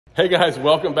Hey guys,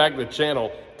 welcome back to the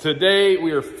channel. Today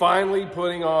we are finally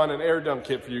putting on an air dump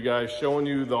kit for you guys, showing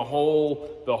you the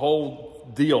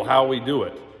whole deal, how we do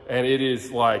it. And it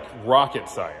is like rocket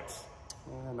science.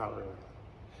 Not really.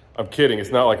 I'm kidding,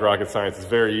 it's not like rocket science, it's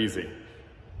very easy.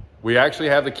 We actually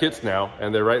have the kits now,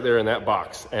 and they're right there in that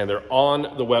box, and they're on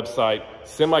the website,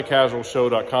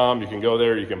 semicasualshow.com. You can go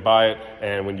there, you can buy it,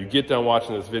 and when you get done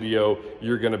watching this video,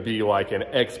 you're gonna be like an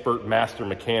expert master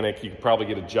mechanic. You can probably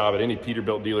get a job at any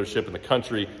Peterbilt dealership in the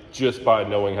country just by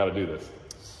knowing how to do this.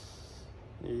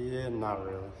 Yeah, not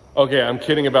really. Okay, I'm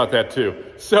kidding about that too.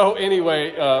 So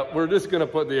anyway, we're just gonna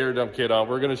put the air dump kit on.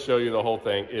 We're gonna show you the whole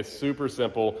thing. It's super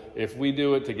simple. If we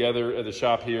do it together at the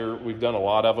shop here, we've done a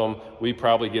lot of them. We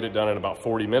probably get it done in about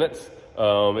 40 minutes.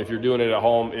 If you're doing it at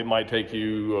home, it might take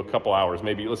you a couple hours,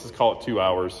 maybe let's just call it 2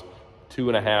 hours,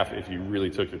 2.5 if you really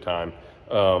took your time.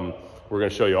 We're gonna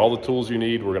show you all the tools you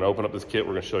need. We're gonna open up this kit.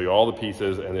 We're gonna show you all the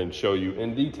pieces and then show you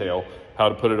in detail how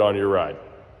to put it on your ride.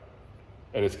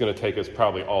 And it's gonna take us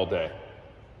probably all day.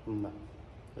 No,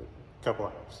 a couple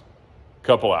hours.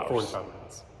 Couple hours. 45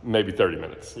 minutes. Maybe 30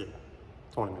 minutes. Yeah,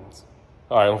 20 minutes.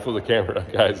 All right, I'll flip the camera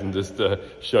up, guys, and just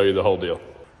show you the whole deal.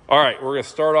 All right, we're gonna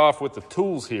start off with the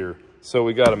tools here. So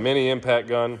we got a mini impact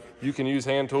gun. You can use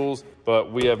hand tools,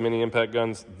 but we have mini impact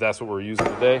guns. That's what we're using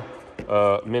today.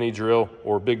 Mini drill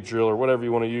or big drill or whatever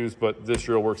you wanna use, but this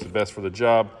drill works the best for the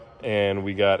job. And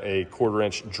we got a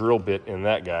 1/4" drill bit in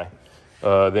that guy.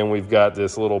 Then we've got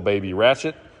this little baby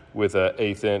ratchet with an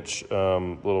 1/8"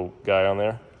 little guy on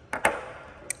there,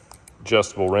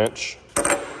 adjustable wrench,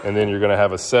 and then you're gonna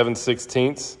have a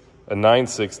 7/16, a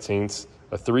 9/16,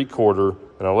 a 3/4,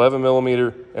 an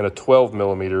 11mm, and a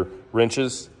 12mm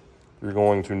wrenches. You're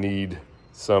going to need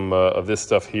some of this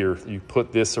stuff here. You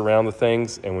put this around the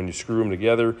things, and when you screw them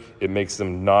together, it makes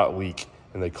them not leak,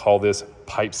 and they call this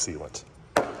pipe sealant.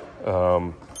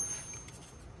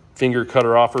 Finger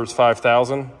cutter offers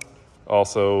 5,000.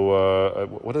 Also,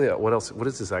 what else? What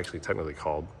is this actually technically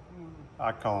called?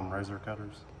 I call them razor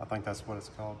cutters. I think that's what it's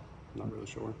called. I'm not really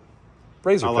sure.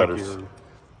 Razor I like cutters.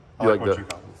 I like what you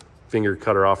call them. Finger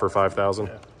cutter offer 5,000.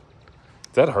 Yeah.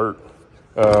 That hurt.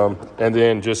 And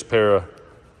then just a pair of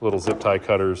little zip tie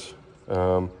cutters.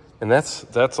 And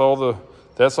that's all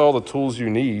the tools you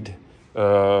need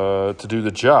to do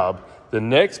the job. The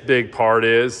next big part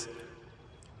is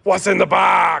what's in the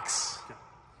box.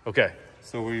 Okay.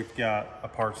 So we've got a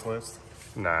parts list.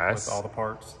 Nice. With all the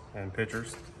parts and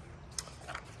pictures.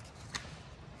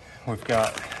 We've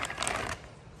got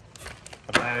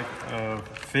a bag of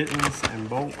fittings and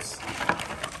bolts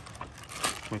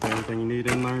with everything you need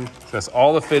in there. So that's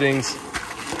all the fittings,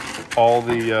 all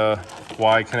the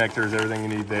Y connectors, everything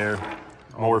you need there.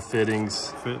 More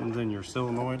fittings. Fittings in your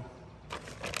solenoid.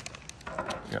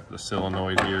 Got the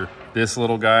solenoid here. This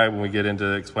little guy, when we get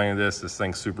into explaining this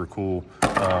thing's super cool.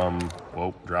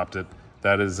 Whoa, dropped it.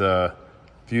 That is,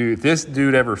 if this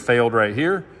dude ever failed right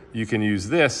here, you can use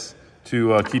this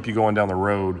to keep you going down the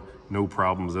road. No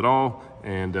problems at all.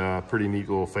 And pretty neat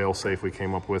little fail safe we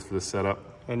came up with for this setup.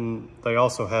 And they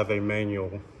also have a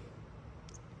manual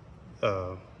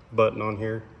button on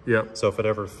here. Yep. So if it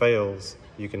ever fails,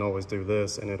 you can always do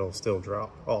this and it'll still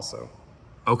drop also.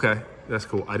 Okay, that's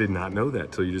cool. I did not know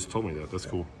that till you just told me that. That's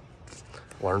cool.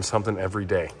 Learn something every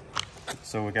day.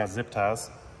 So we got zip ties.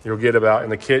 You'll get about,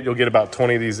 in the kit, you'll get about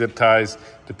 20 of these zip ties,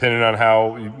 depending on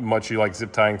how much you like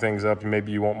zip tying things up.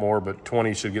 Maybe you want more, but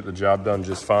 20 should get the job done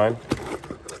just fine.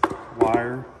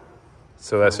 Wire.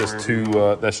 So that's just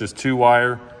two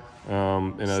wire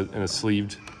in a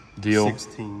sleeved deal.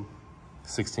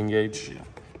 16 gauge. Yeah.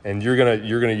 And you're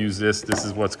gonna use this. This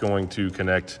is what's going to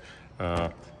connect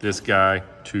this guy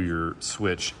to your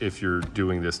switch if you're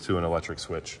doing this to an electric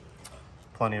switch.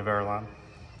 Plenty of air line.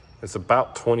 It's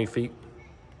about 20 feet.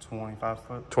 25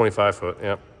 foot. 25 foot,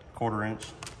 yep. 1/4 inch.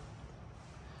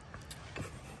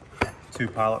 2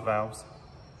 pilot valves.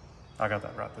 I got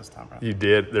that right this time, right? You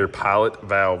did. They're pilot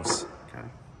valves. Okay.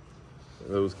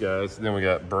 Those guys. Then we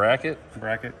got bracket.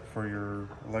 Bracket for your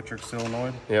electric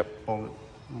solenoid. Yep. Hold it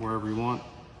wherever you want.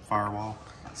 Firewall.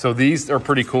 So these are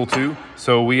pretty cool too.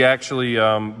 So we actually,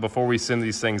 before we send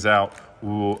these things out,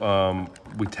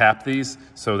 we tap these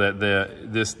so that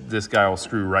this guy will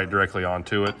screw right directly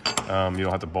onto it. You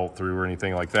don't have to bolt through or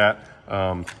anything like that.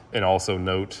 And also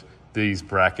note, these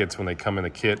brackets, when they come in the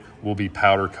kit, will be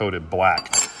powder coated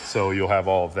black. So you'll have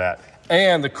all of that.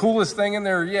 And the coolest thing in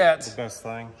there yet. The best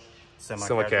thing.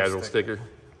 Semi-casual sticker.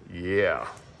 Yeah.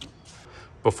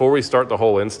 Before we start the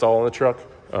whole install on the truck,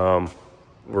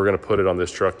 we're gonna put it on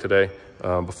this truck today.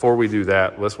 Before we do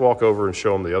that, let's walk over and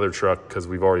show them the other truck because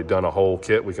we've already done a whole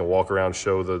kit. We can walk around,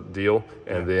 show the deal,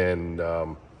 and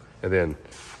then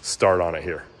start on it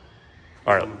here.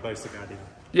 All right. Basic idea.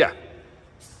 Yeah.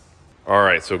 All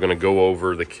right, so gonna go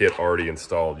over the kit already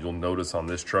installed. You'll notice on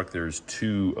this truck, there's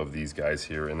 2 of these guys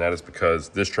here, and that is because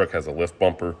this truck has a lift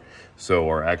bumper. So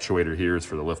our actuator here is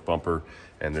for the lift bumper,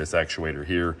 and this actuator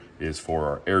here is for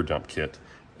our air dump kit.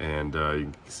 And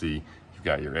you can see you've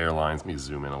got your air lines. Let me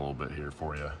zoom in a little bit here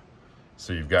for you.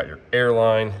 So you've got your air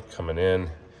line coming in.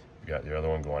 You've got your other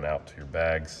one going out to your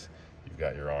bags. You've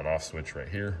got your on-off switch right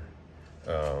here.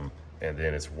 And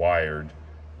then it's wired.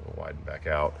 We'll widen back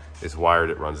out. It's wired,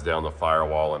 it runs down the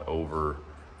firewall and over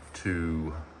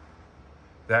to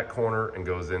that corner and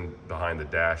goes in behind the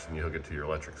dash, and you hook it to your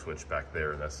electric switch back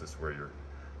there, and that's just where you're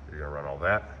gonna run all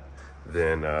that.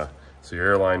 Then, so your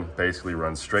airline basically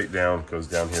runs straight down, goes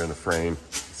down here in the frame.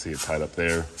 You see it tied up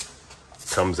there,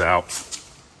 comes out,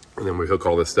 and then we hook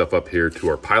all this stuff up here to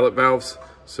our pilot valves.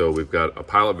 So we've got a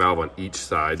pilot valve on each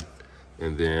side,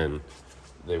 and then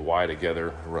they Y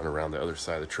together, run around the other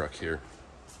side of the truck here.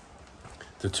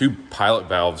 The 2 pilot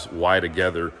valves Y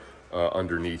together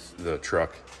underneath the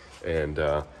truck, and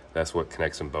that's what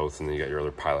connects them both. And then you got your other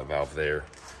pilot valve there.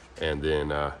 And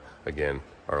then again,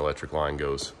 our electric line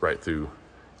goes right through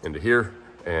into here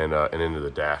and into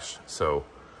the dash. So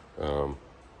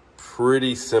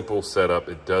pretty simple setup.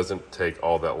 It doesn't take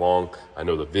all that long. I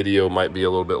know the video might be a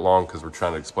little bit long because we're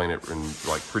trying to explain it in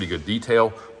like pretty good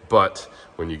detail, but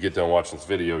when you get done watching this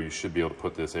video, you should be able to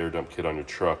put this air dump kit on your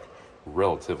truck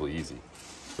relatively easy.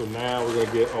 So now we're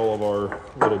gonna get all of our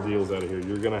little deals out of here.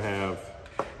 You're gonna have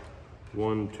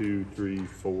 1, 2, 3,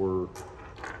 4,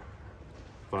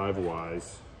 5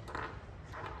 Ys.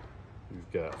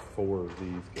 You've got 4 of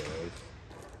these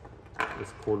guys.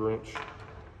 This 1/4 inch.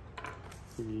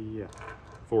 Yeah.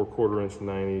 4 1/4 inch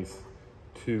 90s,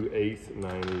 2 1/8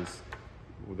 90s.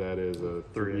 That is a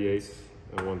 3/8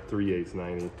 and 1 3/8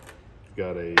 90. You've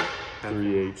got a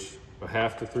 3/8, a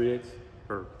half to 3/8?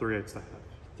 Or 3/8 to half.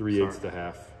 3/8 to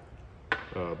half.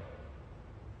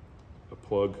 A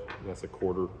plug, that's a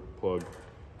 1/4 plug.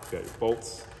 You've got your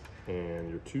bolts and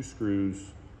your 2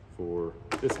 screws for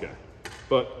this guy.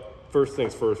 But first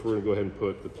things first, we're gonna go ahead and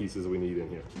put the pieces we need in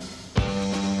here.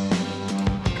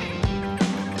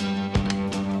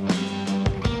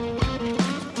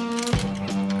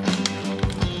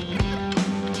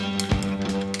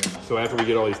 So after we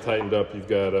get all these tightened up, you've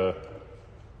got,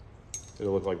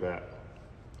 it'll look like that.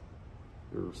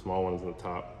 Your small one's in the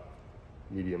top,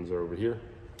 mediums are over here.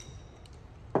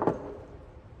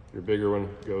 Your bigger one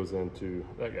goes into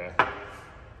that guy.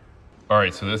 All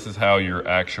right, so this is how your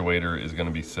actuator is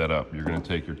gonna be set up. You're gonna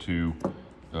take your 2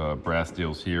 brass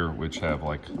deals here, which have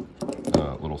like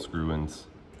little screw-ins.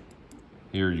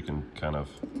 Here you can kind of,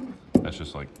 that's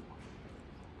just like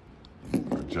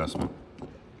adjustment.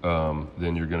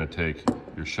 Then you're gonna take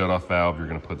your shutoff valve, you're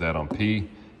gonna put that on P.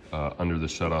 Under the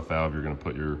shutoff valve, you're gonna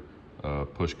put your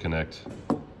push connect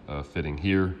fitting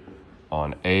here.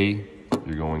 On A,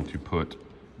 you're going to put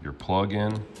your plug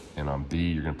in, and on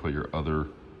B, you're gonna put your other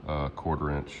 1/4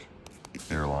 inch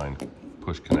airline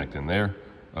push connect in there.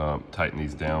 Tighten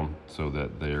these down so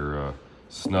that they're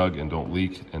snug and don't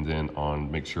leak. And then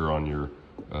make sure on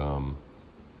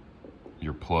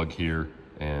your plug here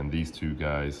and these 2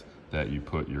 guys that you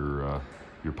put your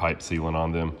pipe sealant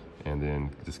on them, and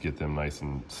then just get them nice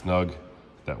and snug.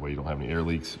 That way you don't have any air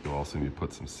leaks. You'll also need to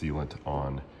put some sealant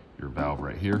on your valve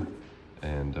right here,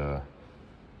 and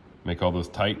make all those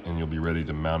tight, and you'll be ready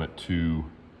to mount it to,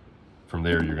 from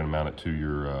there you're gonna mount it to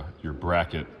your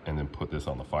bracket and then put this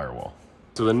on the firewall.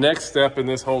 So the next step in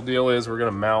this whole deal is we're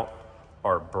gonna mount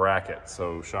our bracket.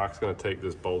 So Shock's gonna take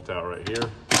this bolt out right here.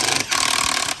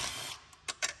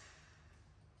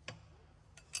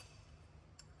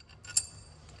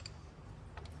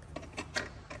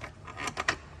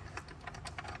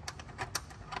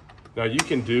 Now you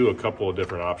can do a couple of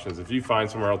different options. If you find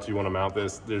somewhere else you want to mount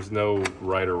this, there's no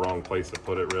right or wrong place to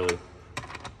put it really.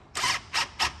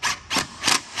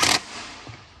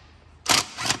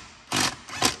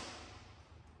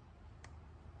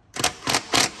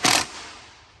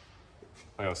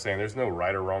 Like I was saying, there's no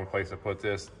right or wrong place to put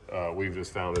this. We've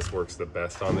just found this works the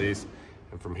best on these.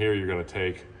 And from here we're gonna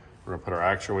put our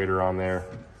actuator on there.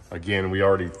 Again, we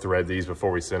already thread these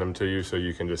before we send them to you, so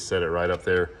you can just set it right up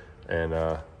there and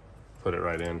put it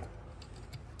right in.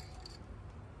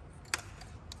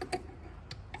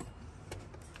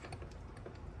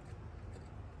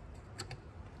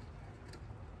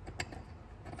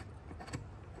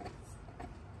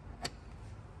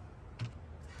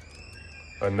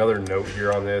 Another note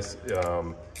here on this,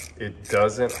 it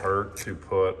doesn't hurt to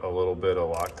put a little bit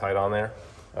of Loctite on there.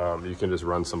 You can just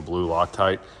run some blue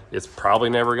Loctite. It's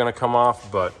probably never gonna come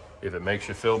off, but if it makes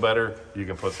you feel better, you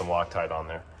can put some Loctite on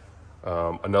there.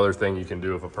 Another thing you can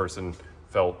do if a person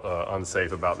felt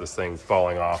unsafe about this thing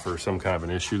falling off or some kind of an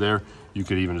issue there, you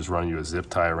could even just run you a zip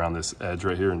tie around this edge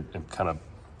right here and kind of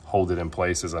hold it in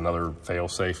place as another fail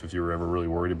safe if you were ever really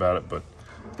worried about it. But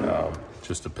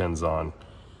just depends on,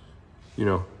 you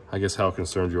know, I guess how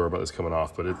concerned you are about this coming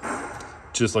off. But it,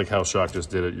 just like how Shock just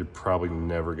did it, you're probably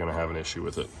never gonna have an issue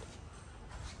with it.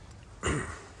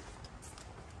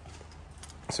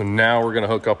 So now we're gonna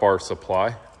hook up our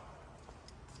supply,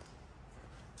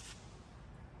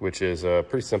 which is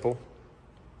pretty simple.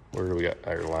 Where do we got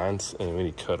our lines? And we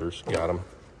need cutters, got them.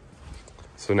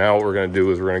 So now what we're gonna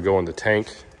do is we're gonna go in the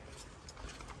tank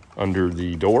under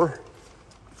the door.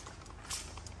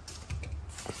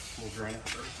 We'll drain it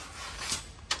first.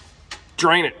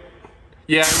 Drain it.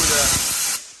 Yeah,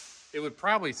 it would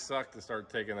probably suck to start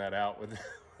taking that out with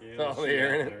all the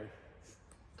air in it.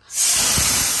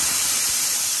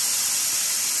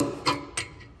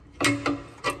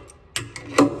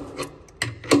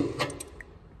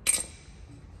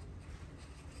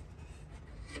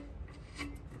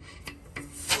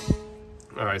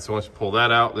 All right, so once you pull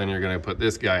that out, then you're gonna put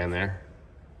this guy in there.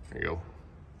 There you go.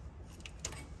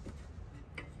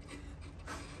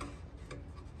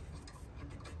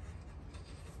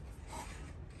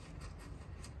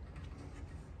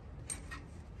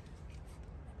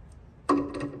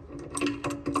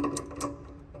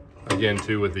 Again,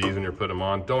 too, with these when you're putting them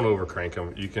on, don't over crank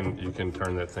them. You can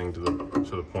turn that thing to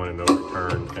the point of no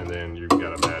return, and then you've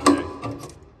got a bad day.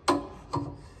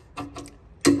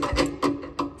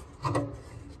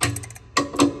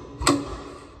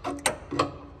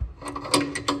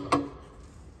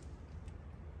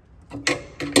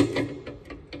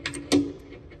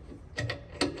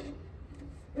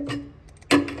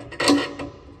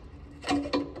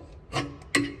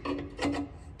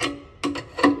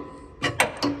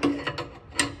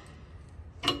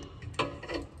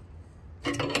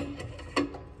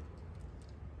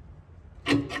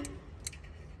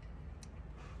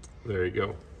 There you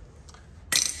go.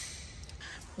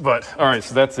 But, all right,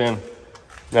 so that's in.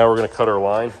 Now we're gonna cut our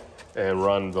line and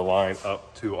run the line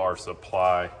up to our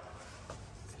supply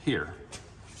here,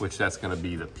 which that's gonna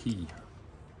be the P.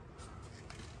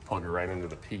 Plug it right into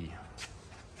the P.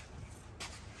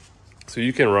 So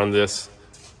you can run this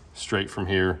straight from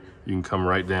here. You can come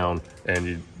right down,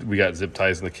 and we got zip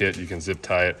ties in the kit. You can zip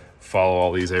tie it, follow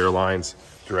all these air lines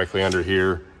directly under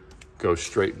here, go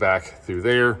straight back through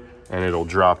there, and it'll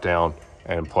drop down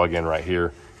and plug in right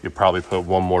here. You'll probably put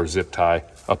one more zip tie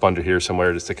up under here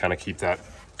somewhere just to kind of keep that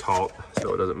taut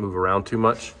so it doesn't move around too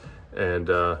much. And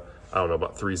I don't know,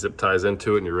 about 3 zip ties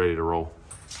into it and you're ready to roll.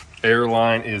 Air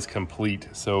line is complete.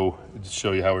 So to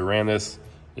show you how we ran this,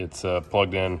 it's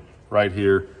plugged in right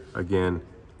here, again,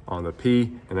 on the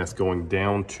P, and that's going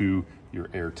down to your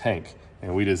air tank.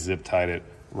 And we just zip tied it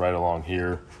right along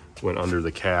here, went under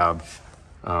the cab.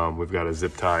 We've got a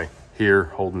zip tie here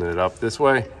holding it up this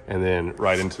way, and then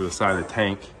right into the side of the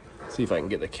tank. See if I can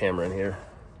get the camera in here,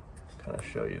 kind of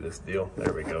show you this deal.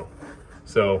 There we go.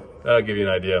 So that'll give you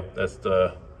an idea. That's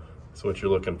what you're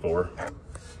looking for.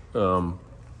 And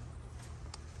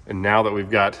now that we've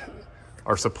got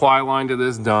our supply line to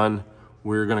this done,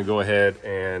 we're gonna go ahead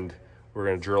and we're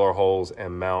gonna drill our holes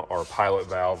and mount our pilot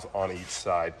valves on each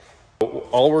side.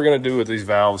 All we're gonna do with these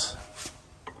valves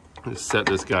is set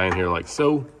this guy in here like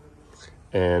so.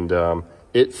 And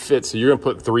it fits. So you're gonna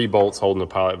put 3 bolts holding the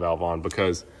pilot valve on,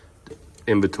 because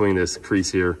in between this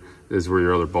crease here is where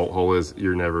your other bolt hole is.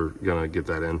 You're never gonna get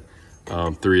that in.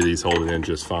 3 of these hold it in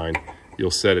just fine.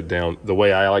 You'll set it down. The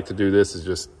way I like to do this is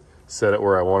just set it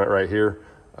where I want it right here.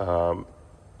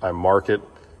 I mark it,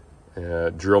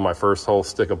 drill my first hole,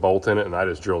 stick a bolt in it, and I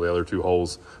just drill the other 2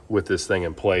 holes with this thing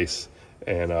in place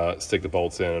and stick the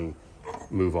bolts in and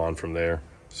move on from there.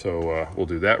 So we'll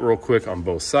do that real quick on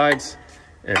both sides,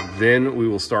 and then we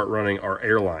will start running our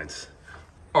air lines.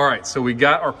 All right, so we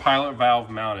got our pilot valve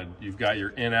mounted. You've got your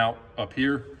in-out up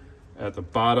here. At the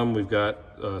bottom, we've got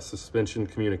suspension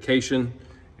communication,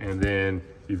 and then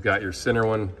you've got your center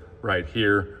one right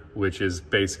here, which is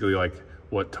basically like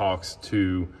what talks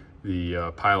to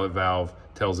the pilot valve,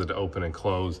 tells it to open and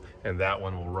close, and that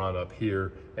one will run up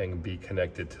here and be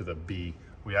connected to the B.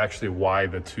 We actually wire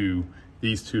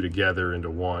these two together into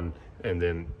one, and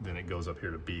then it goes up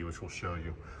here to B, which we'll show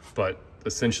you. But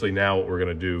essentially now what we're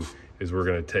gonna do is we're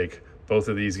gonna take both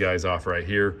of these guys off right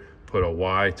here, put a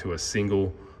Y to a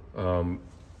single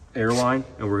airline,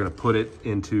 and we're gonna put it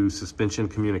into suspension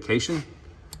communication.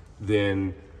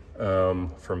 Then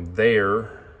from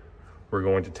there, we're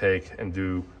going to take and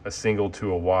do a single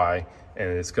to a Y, and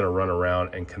it's gonna run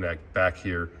around and connect back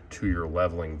here to your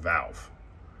leveling valve.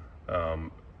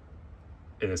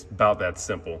 And it's about that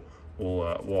simple.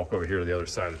 we'll walk over here to the other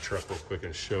side of the truck real quick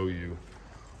and show you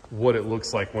what it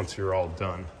looks like once you're all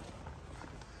done.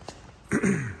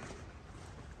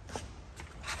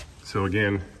 So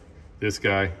again, this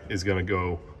guy is gonna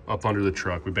go up under the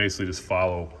truck. We basically just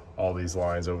follow all these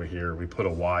lines over here. We put a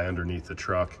Y underneath the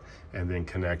truck and then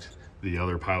connect the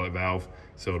other pilot valve.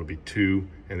 So it'll be 2,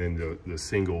 and then the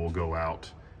single will go out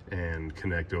and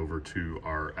connect over to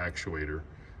our actuator.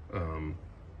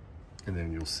 And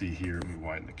then you'll see here, let me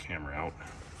widen the camera out.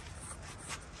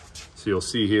 So you'll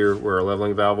see here where our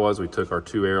leveling valve was. We took our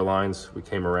 2 air lines, we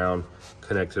came around,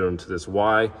 connected them to this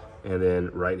Y, and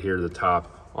then right here to the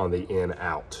top on the in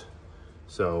out.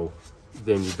 So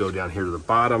then you go down here to the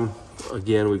bottom.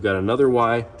 Again, we've got another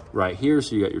Y right here.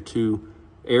 So you got your 2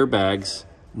 airbags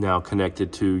now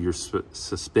connected to your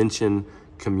suspension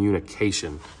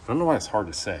communication. I don't know why it's hard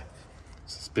to say.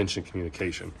 Suspension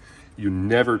communication. You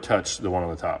never touch the one on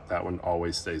the top. That one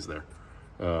always stays there.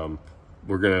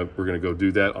 We're gonna go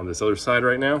do that on this other side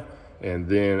right now. And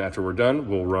then after we're done,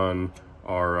 we'll run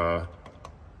our,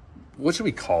 what should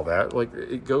we call that? Like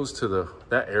it goes to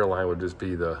that airline would just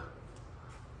be the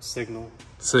Signal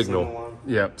line.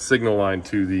 Yep, signal line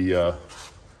to the,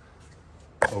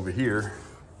 over here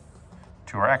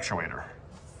to our actuator.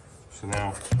 So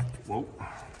now, whoa,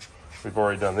 we've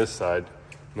already done this side.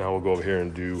 Now we'll go over here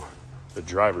and do the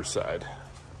driver's side.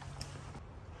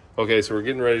 Okay, so we're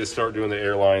getting ready to start doing the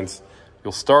airlines.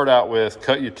 You'll start out with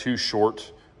cut your 2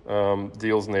 short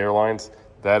deals in the airlines.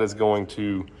 That is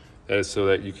so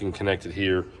that you can connect it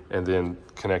here and then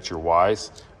connect your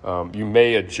Ys. You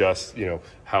may adjust, you know,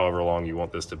 however long you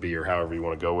want this to be or however you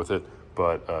want to go with it,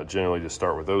 but generally just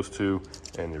start with those 2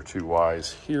 and your 2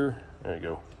 Ys here. There you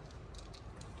go.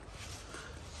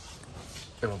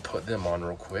 And we'll put them on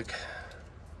real quick.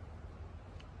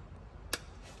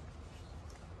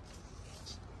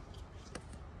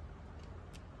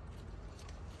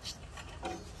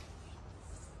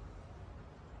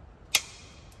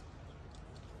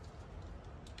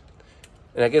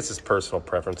 And I guess it's personal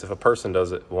preference. If a person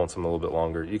wants them a little bit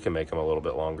longer, you can make them a little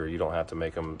bit longer. You don't have to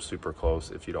make them super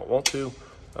close if you don't want to.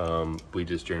 We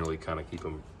just generally kind of keep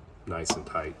them nice and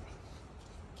tight.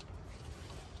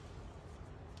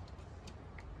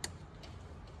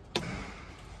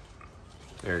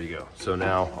 There you go. So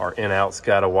now our in-out's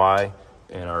got a Y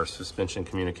and our suspension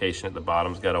communication at the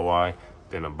bottom's got a Y.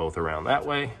 Then them both around that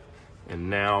way. And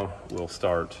now we'll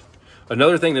start.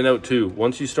 Another thing to note too,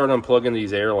 once you start unplugging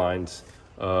these airlines,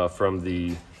 from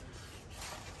the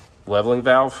leveling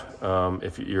valve,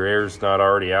 if your air's not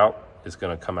already out, it's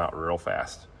going to come out real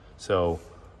fast. So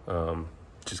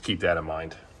just keep that in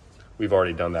mind. We've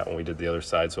already done that when we did the other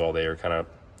side, so all the air kind of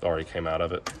already came out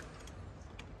of it.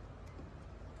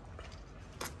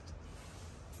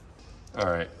 All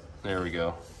right, there we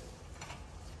go.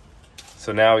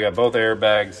 So now we got both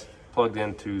airbags plugged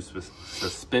into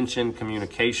suspension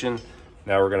communication.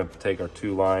 Now we're going to take our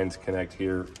 2 lines, connect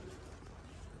here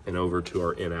and over to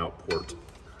our in-out port.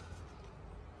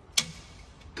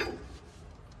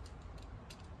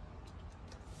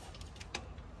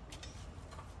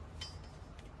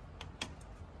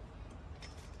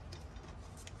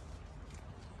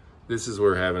 This is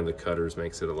where having the cutters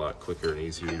makes it a lot quicker and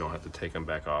easier. You don't have to take them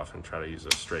back off and try to use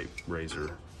a straight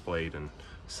razor blade and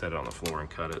set it on the floor and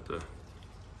cut it.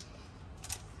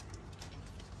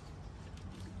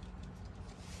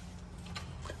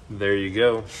 There you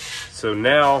go. So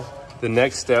now the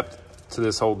next step to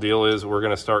this whole deal is we're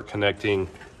going to start connecting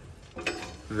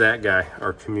that guy,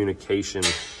 our communication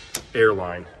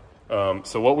airline.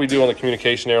 So what we do on the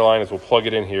communication airline is we'll plug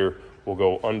it in here. We'll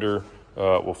go under,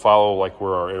 we'll follow like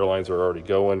where our airlines are already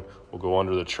going. We'll go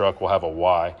under the truck. We'll have a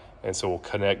Y. And so we'll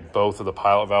connect both of the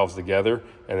pilot valves together,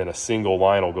 and then a single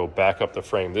line will go back up the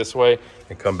frame this way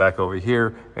and come back over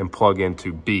here and plug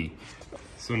into B.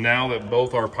 So now that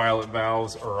both our pilot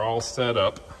valves are all set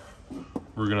up,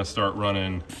 we're gonna start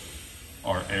running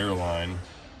our airline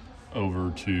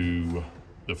over to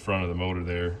the front of the motor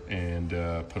there and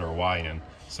put our Y in.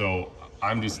 So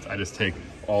I just take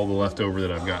all the leftover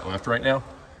that I've got left right now,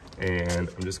 and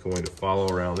I'm just going to follow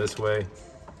around this way.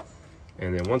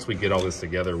 And then once we get all this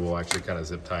together, we'll actually kind of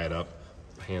zip tie it up.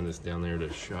 Hand this down there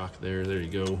to shock there. There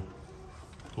you go.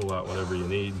 Pull out whatever you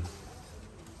need.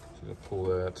 So pull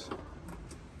that.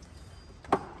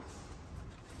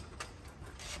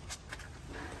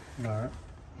 All right.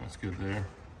 That's good there.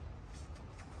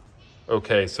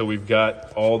 Okay, so we've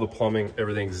got all the plumbing,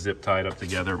 everything's zip tied up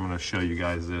together. I'm gonna show you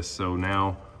guys this. So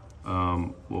now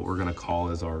what we're gonna call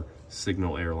is our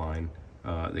signal airline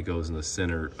that goes in the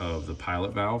center of the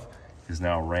pilot valve is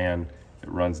now ran. It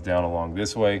runs down along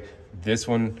this way. This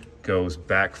one goes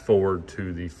back forward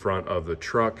to the front of the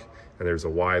truck, and there's a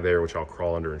Y there, which I'll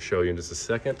crawl under and show you in just a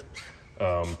second.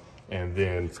 And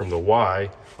then from the Y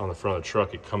on the front of the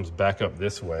truck, it comes back up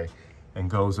this way and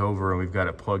goes over, and we've got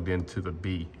it plugged into the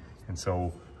B. And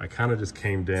so I kind of just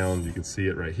came down, you can see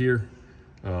it right here,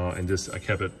 and I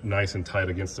kept it nice and tight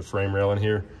against the frame rail in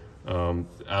here, out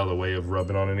of the way of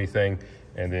rubbing on anything,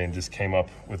 and then just came up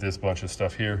with this bunch of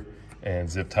stuff here and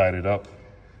zip tied it up,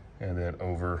 and then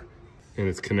over, and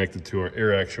it's connected to our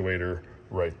air actuator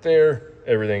right there.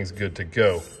 Everything's good to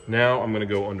go. Now I'm gonna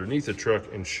go underneath the truck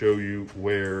and show you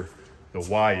where the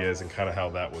Y is and kind of how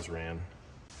that was ran.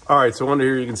 All right, so under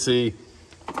here you can see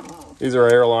these are our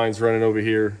air lines running over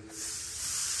here.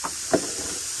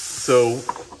 So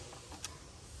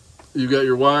you've got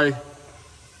your Y,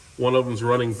 one of them's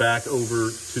running back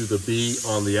over to the B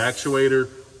on the actuator.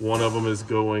 One of them is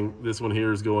going, this one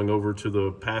here is going over to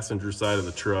the passenger side of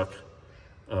the truck.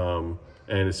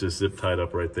 And it's just zip tied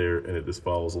up right there, and it just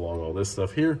follows along all this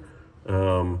stuff here.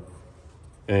 And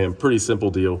pretty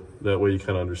simple deal. That way you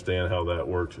kind of understand how that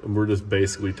works. And we're just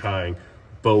basically tying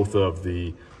both of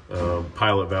the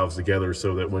pilot valves together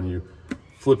so that when you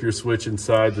flip your switch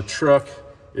inside the truck,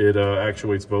 it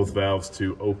actuates both valves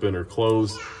to open or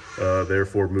close,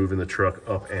 therefore moving the truck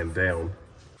up and down.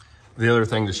 The other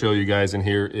thing to show you guys in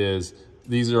here is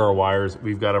these are our wires.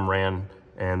 We've got them ran,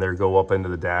 and they go up into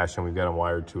the dash, and we've got them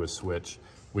wired to a switch.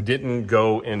 We didn't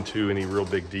go into any real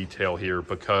big detail here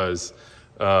because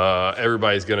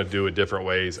everybody's gonna do it different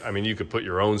ways. I mean, you could put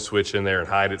your own switch in there and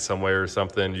hide it somewhere or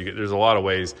something. There's a lot of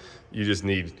ways. You just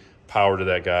need power to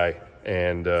that guy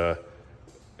and an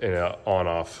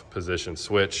on-off position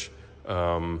switch.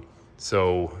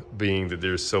 So being that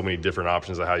there's so many different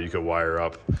options of how you could wire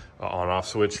up an on-off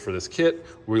switch for this kit,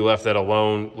 we left that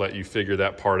alone, let you figure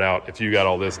that part out. If you got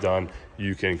all this done,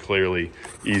 you can clearly,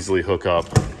 easily hook up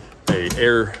a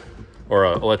air or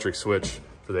an electric switch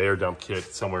for the air dump kit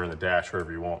somewhere in the dash,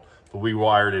 wherever you want. But we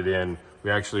wired it in.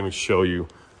 Let me show you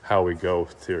how we go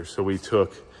here. So we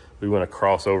went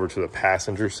across over to the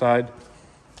passenger side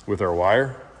with our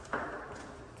wire.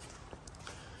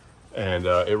 And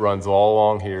it runs all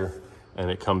along here,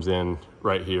 and it comes in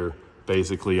right here,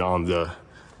 basically on the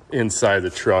inside of the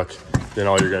truck. Then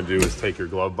all you're gonna do is take your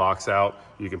glove box out.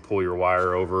 You can pull your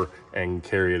wire over and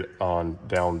carry it on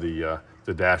down the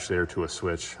dash there to a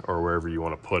switch or wherever you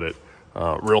wanna put it.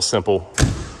 Real simple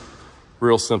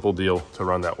deal to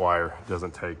run that wire. It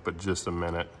doesn't take but just a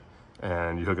minute,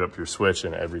 and you hook it up to your switch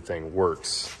and everything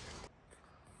works.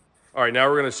 All right, now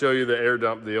we're gonna show you the air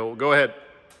dump deal. Go ahead.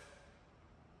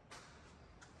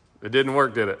 It didn't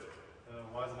work, did it?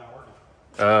 Why is it not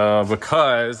working?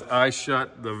 Because I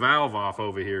shut the valve off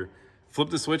over here. Flip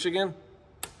the switch again.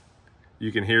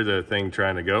 You can hear the thing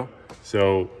trying to go.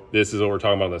 So this is what we're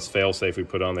talking about, this fail safe we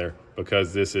put on there.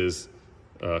 Because this is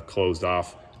closed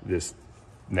off, this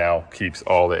now keeps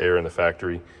all the air in the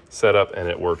factory set up, and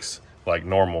it works like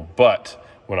normal. But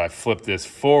when I flip this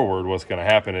forward, what's gonna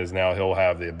happen is now he'll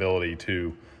have the ability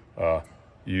to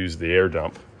use the air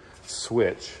dump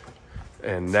switch.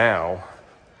 And now,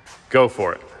 go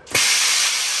for it.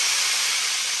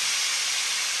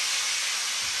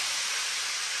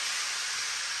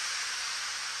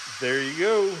 There you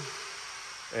go.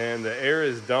 And the air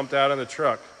is dumped out in the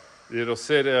truck. It'll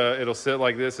sit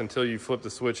like this until you flip the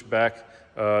switch back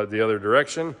the other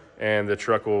direction, and the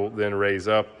truck will then raise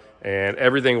up. And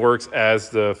everything works as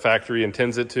the factory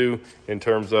intends it to in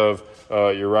terms of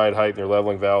your ride height and your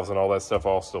leveling valves and all that stuff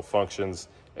all still functions.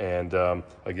 And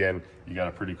again, you got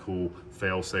a pretty cool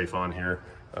fail safe on here.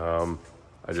 I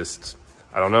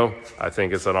don't know. I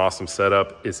think it's an awesome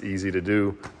setup. It's easy to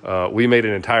do. We made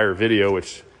an entire video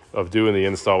of doing the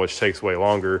install, which takes way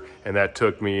longer. And that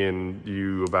took me and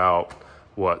you about,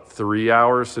 what, 3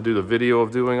 hours to do the video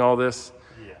of doing all this?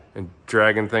 Yeah. And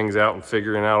dragging things out and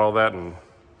figuring out all that. And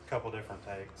a couple different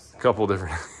takes. Couple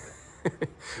different.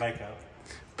 Makeup.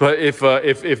 But if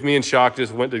me and Shock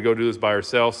just went to go do this by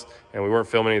ourselves and we weren't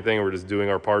filming anything, we're just doing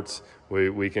our parts,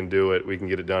 we can do it. We can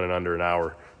get it done in under an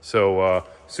hour. So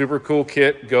super cool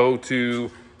kit. Go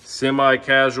to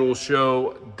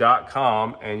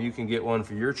semicasualshow.com and you can get one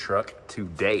for your truck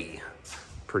today.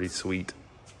 Pretty sweet.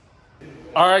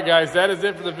 All right, guys, that is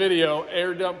it for the video.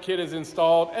 Air dump kit is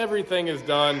installed. Everything is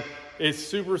done. It's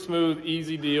super smooth,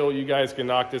 easy deal. You guys can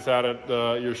knock this out at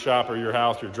your shop or your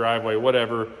house, your driveway,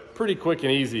 whatever. Pretty quick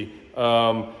and easy.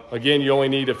 Again, you only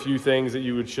need a few things that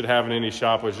you should have in any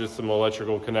shop, with just some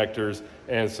electrical connectors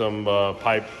and some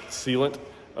pipe sealant.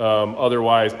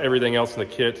 Otherwise, everything else in the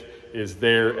kit is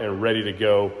there and ready to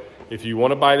go. If you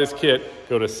want to buy this kit,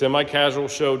 go to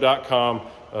semicasualshow.com,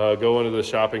 go into the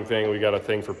shopping thing. We got a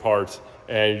thing for parts,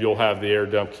 and you'll have the air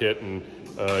dump kit, and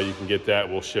you can get that.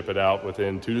 We'll ship it out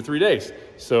within 2 to 3 days.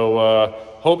 So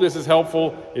hope this is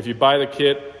helpful. If you buy the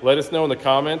kit, let us know in the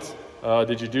comments.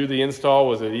 Did you do the install?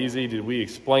 Was it easy? Did we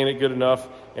explain it good enough?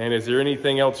 And is there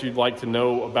anything else you'd like to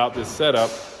know about this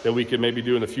setup that we could maybe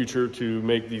do in the future to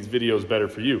make these videos better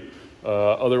for you?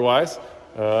 Otherwise,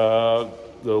 the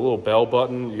little bell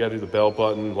button, you gotta do the bell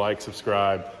button, like,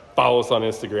 subscribe, follow us on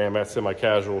Instagram at Semi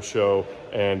Casual Show,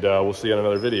 and we'll see you on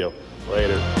another video.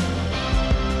 Later.